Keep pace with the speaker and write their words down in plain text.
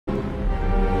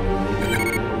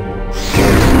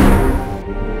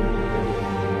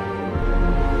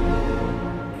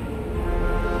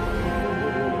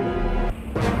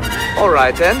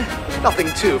Alright then, nothing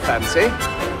too fancy.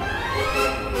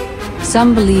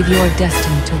 Some believe you are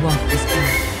destined to walk this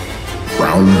path.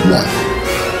 Round 1.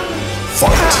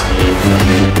 Fight!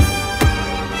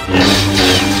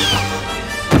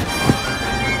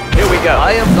 Here we go.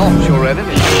 I am not your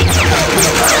enemy.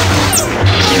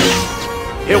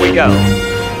 Here we go.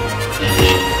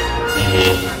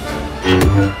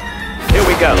 Here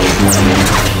we go.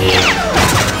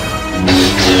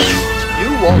 You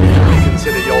want to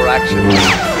reconsider your actions.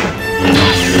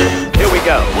 Here we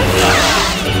go.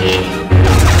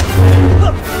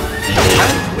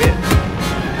 And win.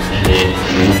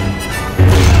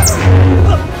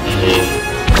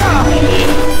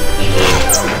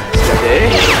 Steady.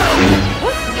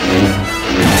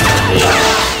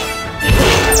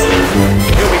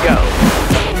 Here we go.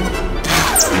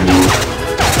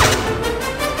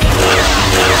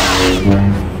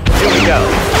 Here we go.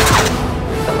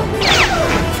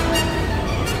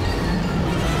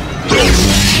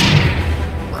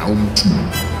 Round 2.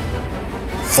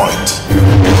 Fight!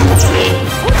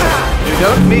 You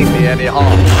don't mean me any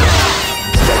harm.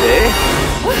 Steady.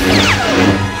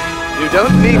 You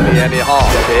don't mean me any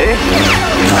harm. Steady.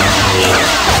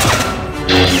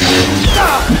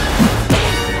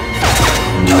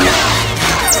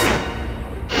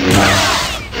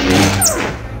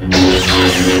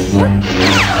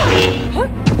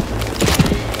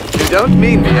 You don't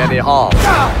mean me any harm.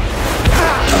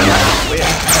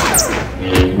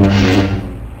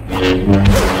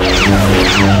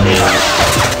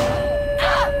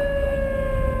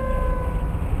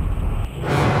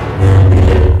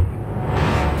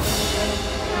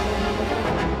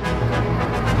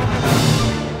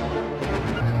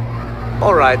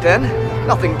 Alright then,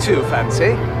 nothing too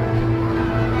fancy.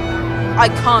 I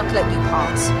can't let you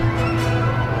pass.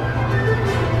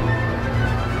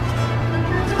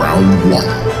 Round 1.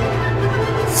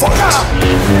 Fight!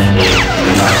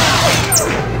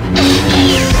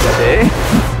 Steady.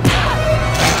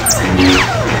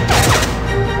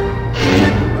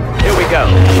 Here we go.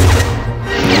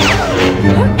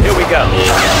 Here we go.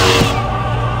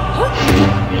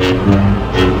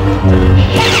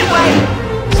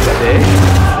 Steady.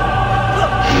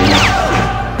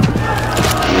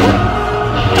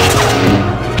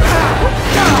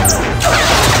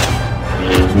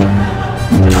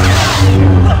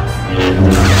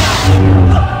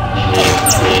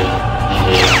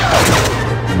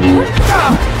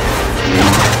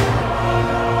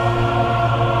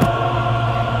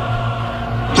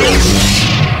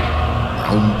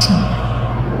 Round 2.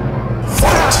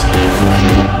 Fight!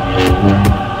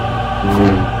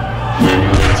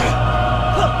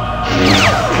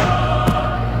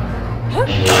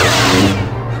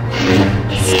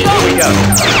 Here we go.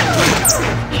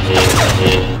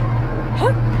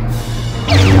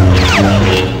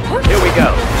 Here we go.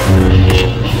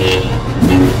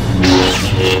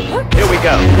 Here we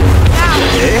go.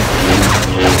 Steady.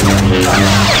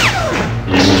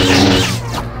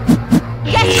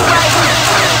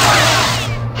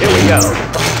 Here we go.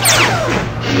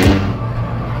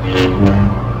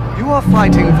 You are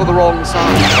fighting for the wrong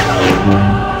side.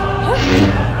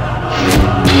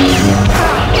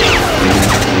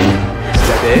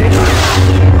 Steady.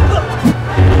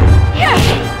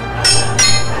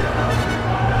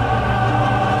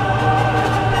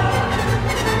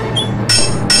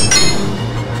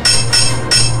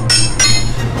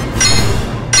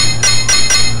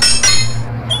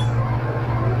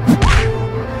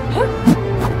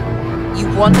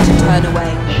 Want to turn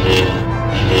away.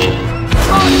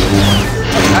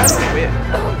 That's weird.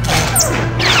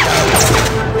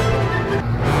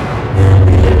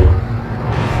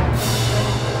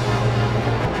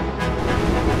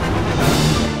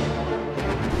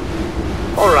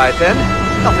 Alright then,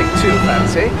 nothing too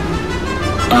fancy.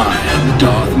 I am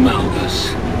Darth Malgus.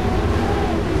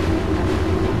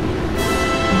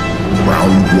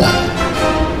 Round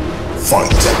 1.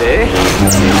 Fight! Steady.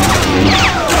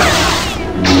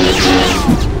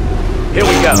 Here we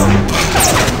go.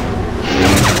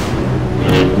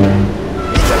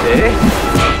 Steady.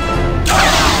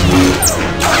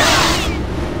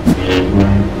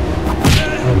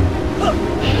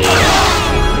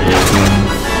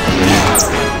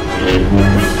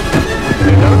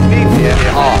 You don't need me any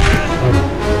harm.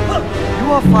 You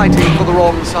are fighting for the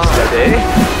wrong side. Steady.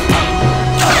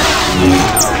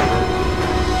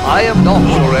 I am not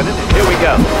your enemy. Here we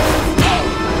go.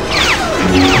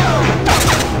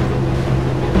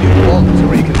 You want to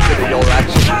reconsider your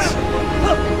actions.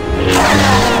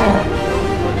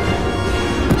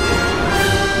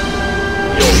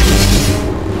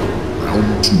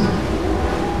 Round 2.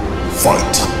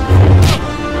 Fight!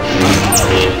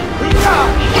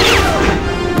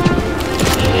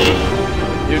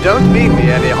 don't mean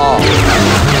me any harm.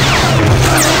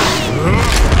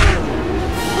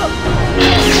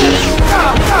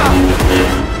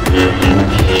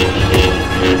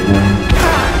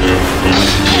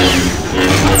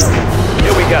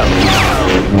 Here we go.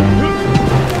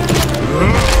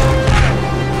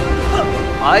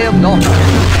 I am not.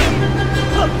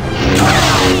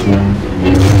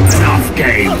 Enough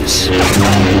games.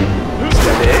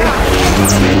 Steady.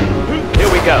 Here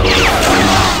we go.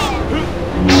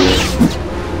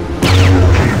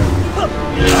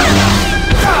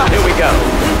 Here we go.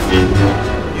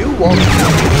 You want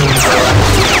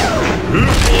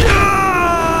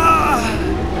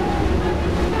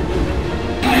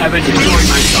I haven't enjoyed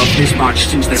myself this much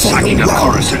since the sacking of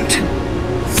Coruscant.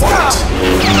 Fight!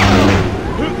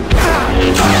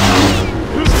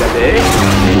 Steady.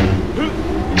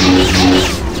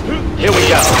 Here we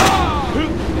go.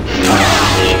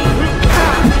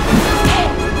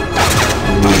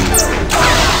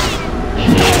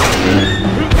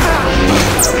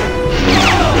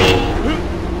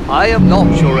 I am not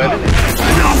your enemy.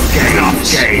 Enough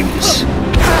games.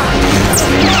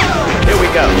 Here we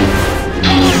go.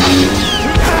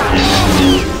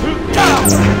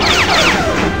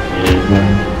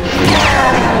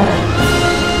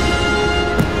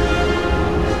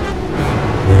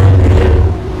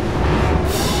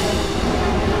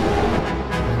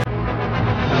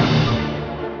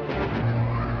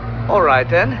 All right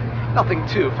then, nothing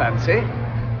too fancy.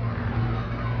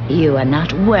 You are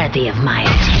not worthy of my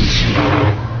attention.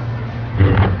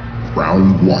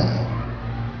 Round 1.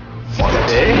 Fight!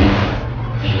 Steady.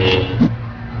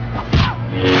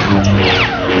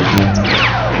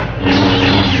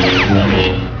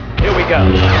 Here we go.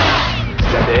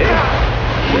 Steady.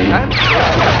 And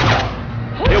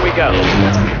here we go.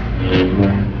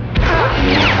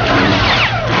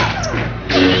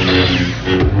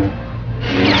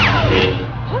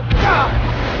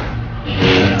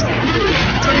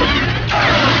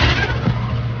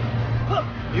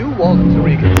 You want to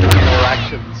reconsider your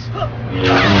actions.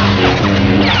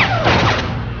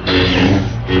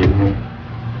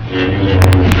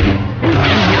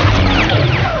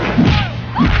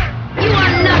 You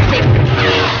are nothing!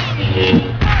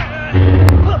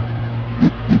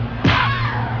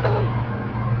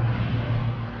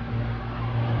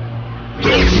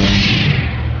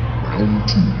 Round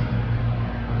 2.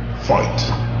 Fight!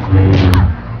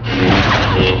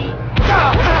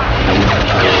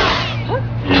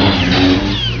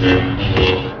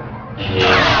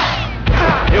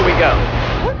 Here we go.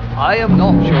 I am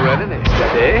not your enemy.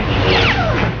 Steady.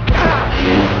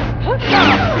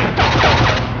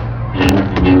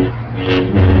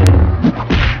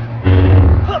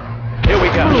 Here we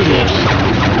go.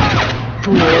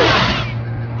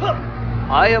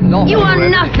 I am not You your are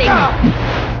enemy. nothing!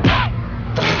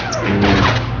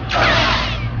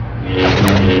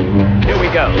 Here we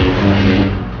go.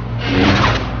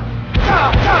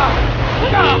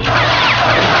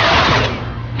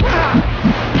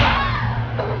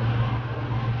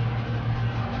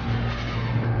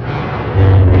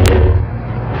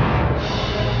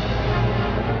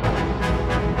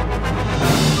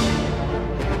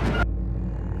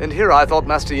 And here I thought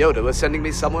Master Yoda was sending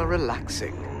me somewhere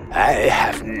relaxing. I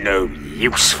have no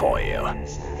use for you.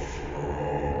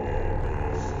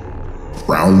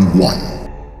 Round 1.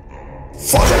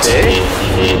 Fight! Steady.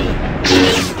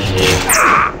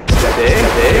 Steady.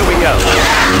 Here we go.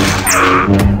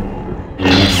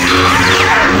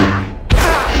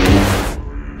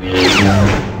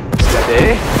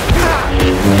 Steady.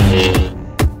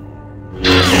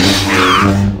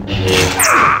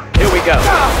 Here we go.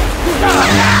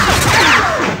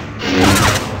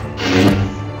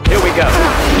 Here we go.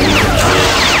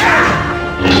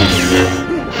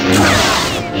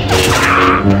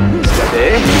 Steady.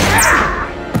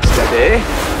 Steady.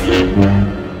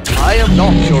 I am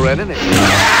not your enemy.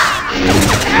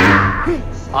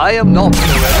 I am not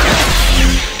your enemy.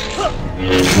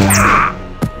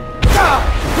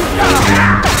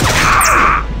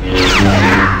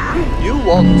 You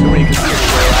want to reconsider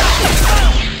your actions.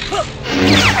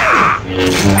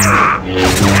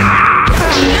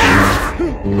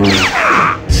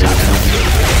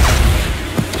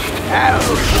 How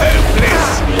hopeless!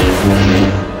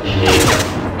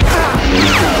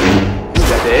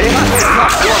 Steady.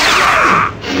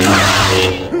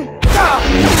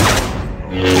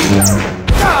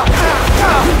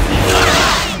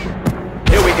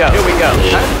 Here we go. Here we go.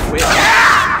 And we're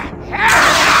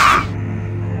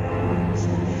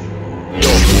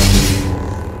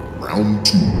Round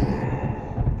 2.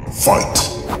 Fight!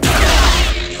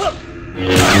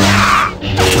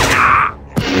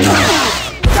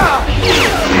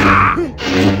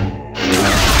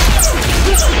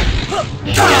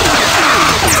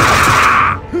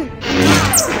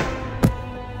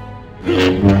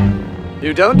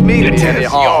 You don't mean me any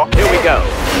harm. Here we go.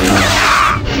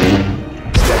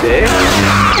 Steady.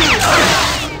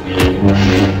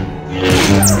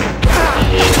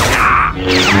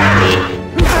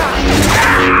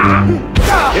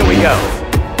 Here we go.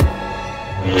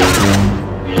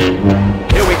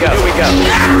 Here we go. Here we go.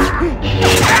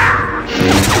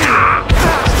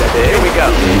 Steady. Here we go.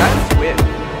 That's win.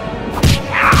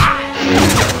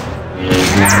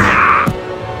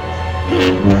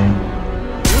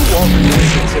 You want to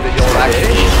consider your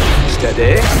action.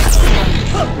 Steady.